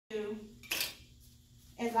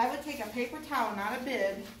is I would take a paper towel, not a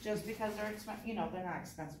bib, just because they're expensive, you know, they're not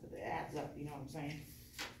expensive, but it adds up, you know what I'm saying?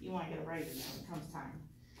 You want to get it right when it comes time.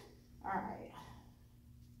 All right.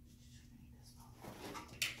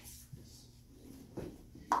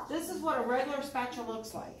 This is what a regular spatula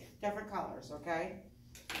looks like. Different colors, okay?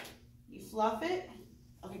 You fluff it.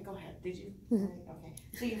 Okay, go ahead. Did you? Okay.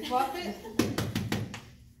 So you fluff it.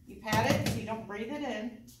 You pat it so you don't breathe it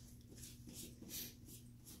in.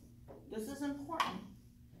 This is important.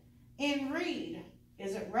 And read,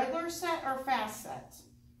 is it regular set or fast set?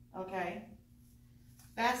 Okay.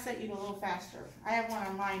 Fast set, you go a little faster. I have one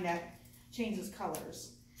on mine that changes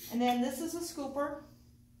colors. And then this is a scooper.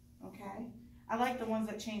 Okay. I like the ones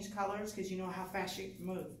that change colors because you know how fast you can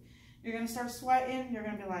move. You're going to start sweating. You're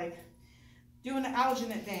going to be like doing the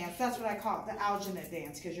alginate dance. That's what I call it, the alginate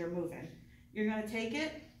dance, because you're moving. You're going to take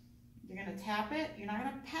it. You're going to tap it. You're not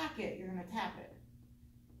going to pack it. You're going to tap it.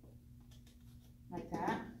 Like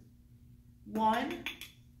that. 1.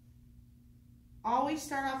 Always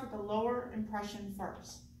start off with the lower impression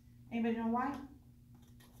first. Anybody know why?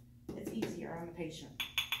 It's easier on the patient.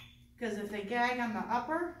 Because if they gag on the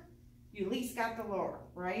upper, you at least got the lower,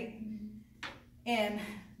 right? And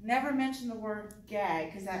never mention the word gag,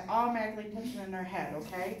 because that automatically puts it in their head,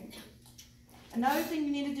 okay? Another thing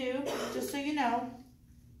you need to do, just so you know,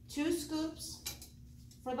 2 scoops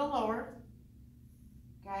for the lower,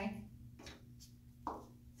 okay?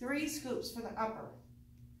 3 scoops for the upper.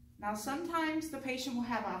 Now sometimes the patient will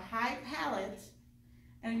have a high palate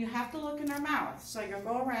and you have to look in their mouth. So you'll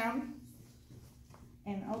go around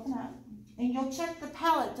and open up and you'll check the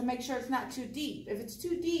palate to make sure it's not too deep. If it's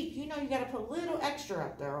too deep, you know you gotta put a little extra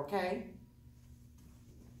up there, okay?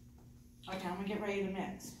 Okay, I'm gonna get ready to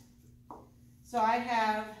mix. So I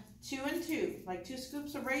have 2 and 2, like 2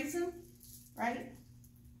 scoops of raisin, right?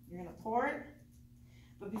 You're gonna pour it.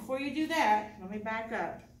 But before you do that, let me back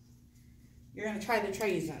up. You're going to try the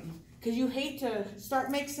trays in. Because you hate to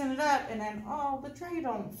start mixing it up and then, oh, the tray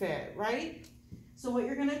don't fit, right? So what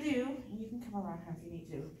you're going to do, and you can come around here if you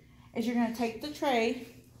need to, is you're going to take the tray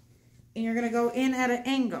and you're going to go in at an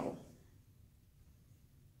angle.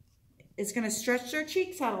 It's going to stretch their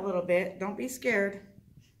cheeks out a little bit. Don't be scared.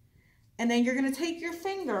 And then you're going to take your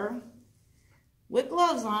finger with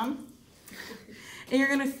gloves on and you're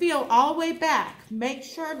going to feel all the way back. Make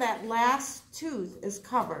sure that last tooth is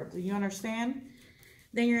covered. Do you understand?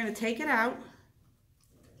 Then you're going to take it out.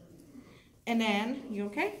 And then, you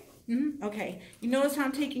okay? Okay. You notice how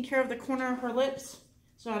I'm taking care of the corner of her lips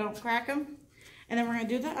so I don't crack them? And then we're going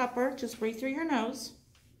to do the upper. Just breathe through your nose.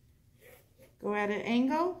 Go at an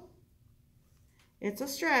angle. It's a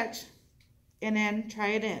stretch. And then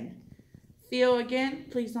try it in. Feel again.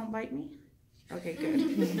 Please don't bite me. Okay,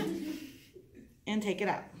 good. And take it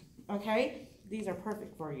out. Okay? These are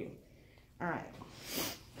perfect for you. All right.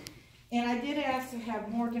 And I did ask to have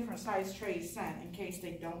more different size trays sent in case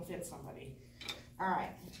they don't fit somebody. All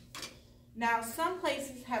right. Now, some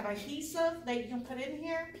places have adhesive that you can put in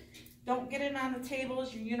here. Don't get it on the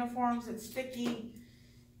tables, your uniforms. It's sticky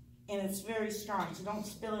and it's very strong, so don't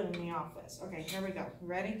spill it in the office. Okay, here we go.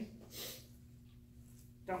 Ready?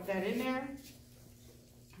 Dump that in there.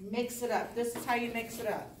 Mix it up. This is how you mix it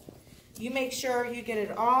up. You make sure you get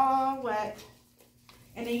it all wet,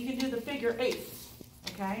 and then you can do the figure 8,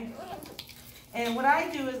 okay? And what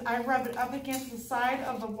I do is I rub it up against the side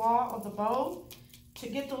of the wall of the bowl to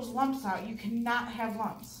get those lumps out. You cannot have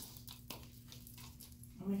lumps.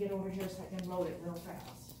 I'm gonna get over here so I can load it real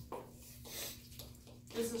fast.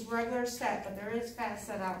 This is regular set, but there is fast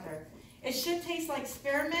set out there. It should taste like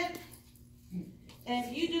spearmint. And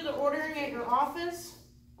if you do the ordering at your office,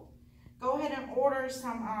 go ahead and order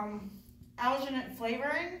some alginate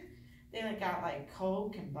flavoring. They got like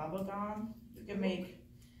Coke and bubble gum. You can make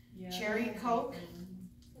cherry Coke.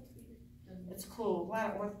 It's cool. A lot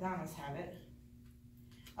of orthodontists have it.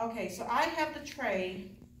 Okay, so I have the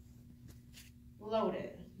tray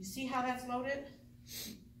loaded. You see how that's loaded?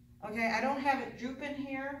 Okay, I don't have it drooping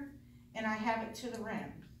here, and I have it to the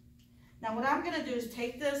rim. Now what I'm gonna do is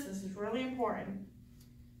take this is really important.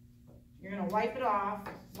 You're gonna wipe it off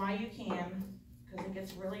while you can, because it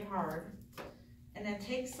gets really hard. And then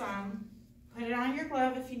take some, put it on your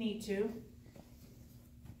glove if you need to,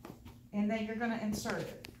 and then you're gonna insert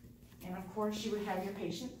it. And of course you would have your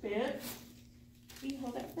patient bib. Can you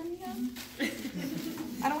hold that for me, huh?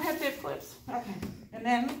 I don't have bib clips. Okay. And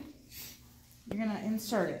then you're gonna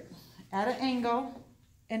insert it at an angle,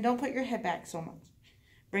 and don't put your head back so much.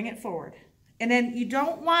 Bring it forward. And then you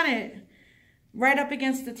don't want it right up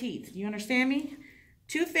against the teeth. You understand me?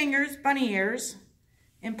 2 fingers, bunny ears,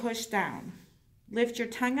 and push down. Lift your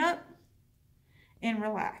tongue up and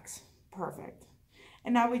relax. Perfect.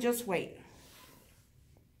 And now we just wait.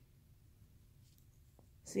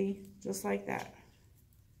 See, just like that.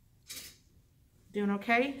 Doing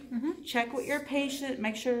okay? Mm-hmm. Check with your patient,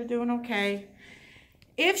 make sure you're doing okay.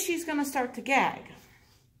 If she's gonna start to gag,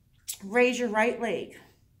 raise your right leg.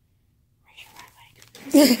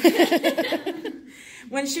 Raise your right leg.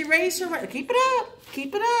 When she raises her right, keep it up,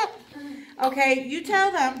 keep it up. Okay, you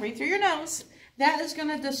tell them, breathe through your nose. That is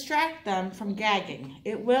gonna distract them from gagging.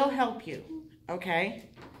 It will help you, okay?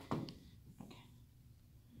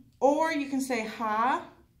 Or you can say ha.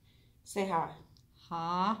 Say ha.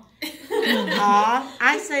 Ha. Ha.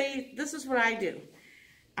 I say, this is what I do.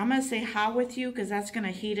 I'm going to say ha with you because that's going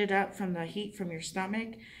to heat it up from the heat from your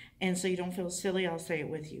stomach. And so you don't feel silly, I'll say it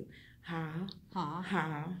with you. Ha. Ha.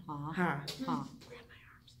 Ha. Ha. Ha. Ha.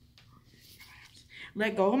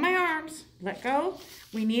 Let go of my arms. Let go.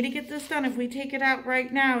 We need to get this done. If we take it out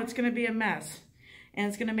right now, it's going to be a mess. And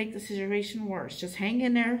it's going to make the situation worse. Just hang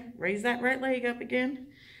in there. Raise that right leg up again.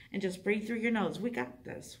 And just breathe through your nose. We got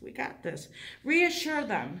this. We got this. Reassure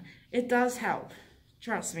them. It does help.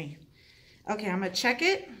 Trust me. Okay, I'm going to check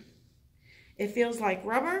it. It feels like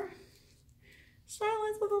rubber.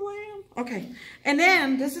 Silence of the lamb. Okay. And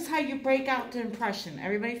then this is how you break out the impression.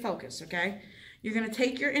 Everybody focus, okay? You're going to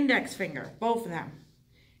take your index finger, both of them.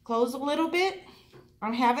 Close a little bit.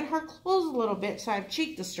 I'm having her close a little bit so I have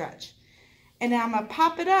cheek to stretch. And now I'm going to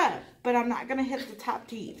pop it up, but I'm not going to hit the top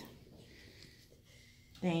teeth.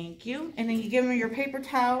 Thank you. And then you give them your paper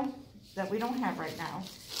towel that we don't have right now.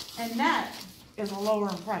 And that is a lower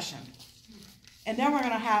impression. And then we're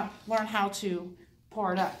going to learn how to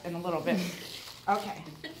pour it up in a little bit. Okay.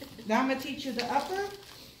 Now I'm going to teach you the upper.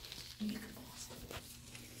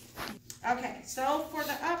 Okay, so for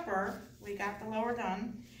the upper, we got the lower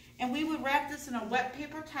done. And we would wrap this in a wet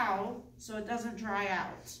paper towel so it doesn't dry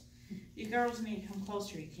out. You girls need to come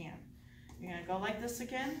closer, you can. You're going to go like this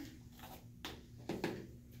again.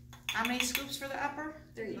 How many scoops for the upper?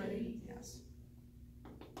 3. Yes.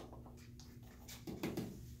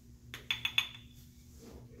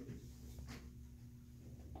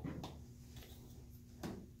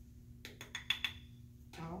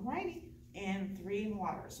 Alrighty. And 3 in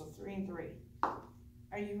water, so 3 and 3.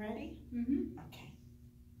 Are you ready? Mm-hmm. Okay.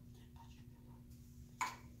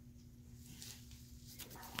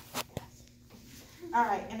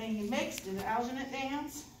 Alright, and then you mix, do the alginate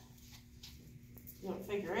dance. Do a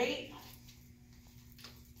figure 8.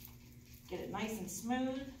 Get it nice and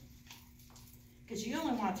smooth. Because you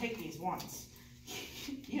only want to take these once.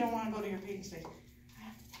 You don't want to go to your patient and say, I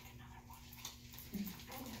have to take another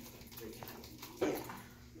one. Yeah.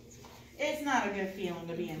 It's not a good feeling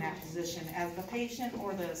to be in that position as the patient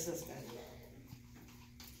or the assistant.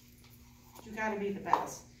 You got to be the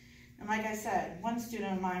best. And like I said, one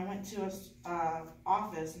student of mine went to a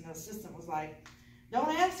office and the assistant was like, don't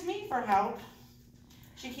ask me for help.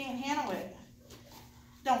 She can't handle it.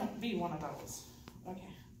 Don't be one of those.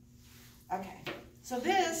 Okay. Okay. So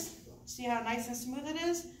this, see how nice and smooth it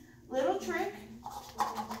is? Little trick.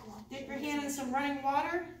 Dip your hand in some running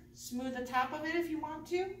water. Smooth the top of it if you want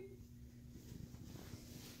to.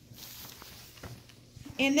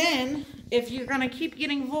 And then, if you're going to keep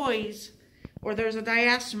getting voids, or there's a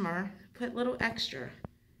diastemer, put a little extra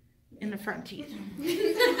in the front teeth.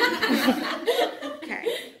 Okay.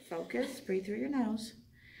 Focus. Breathe through your nose.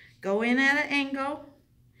 Go in at an angle.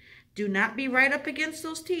 Do not be right up against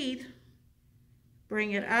those teeth.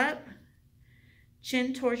 Bring it up.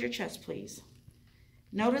 Chin towards your chest, please.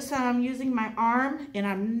 Notice how I'm using my arm and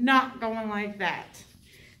I'm not going like that.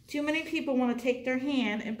 Too many people want to take their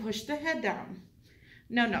hand and push the head down.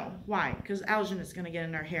 No, no. Why? Because alginate is going to get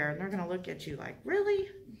in their hair and they're going to look at you like, really?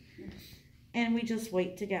 And we just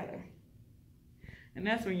wait together. And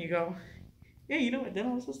that's when you go, yeah, you know what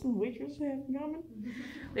dental assistants and waitresses have in common?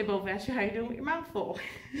 They both ask you how you doing with your mouth full.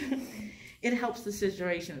 It helps the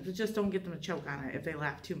situation, but just don't get them to choke on it if they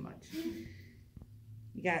laugh too much.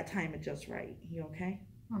 You gotta time it just right. You okay?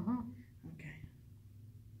 Uh-huh. Okay.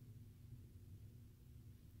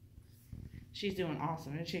 She's doing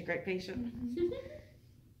awesome. Isn't she a great patient?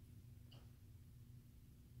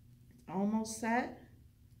 It's almost set.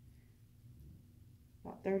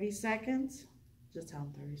 About 30 seconds. Just tell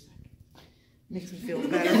them 30 seconds. Makes me feel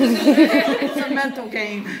better. It's a mental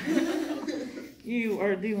game. You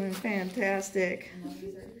are doing fantastic.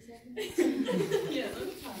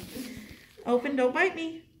 Open, don't bite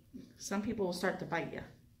me. Some people will start to bite you.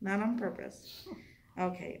 Not on purpose.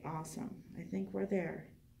 Okay, awesome. I think we're there.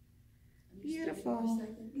 Beautiful.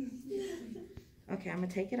 Okay, I'm going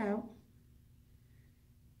to take it out.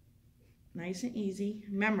 Nice and easy.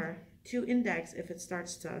 Remember, 2 index if it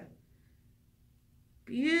starts to...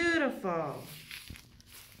 Beautiful.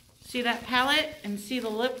 See that palette and see the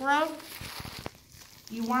lip row?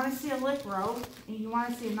 You want to see a lip row, and you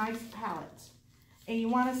want to see a nice palette. And you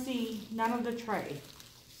want to see none of the tray.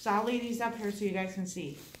 So I'll leave these up here so you guys can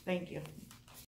see. Thank you.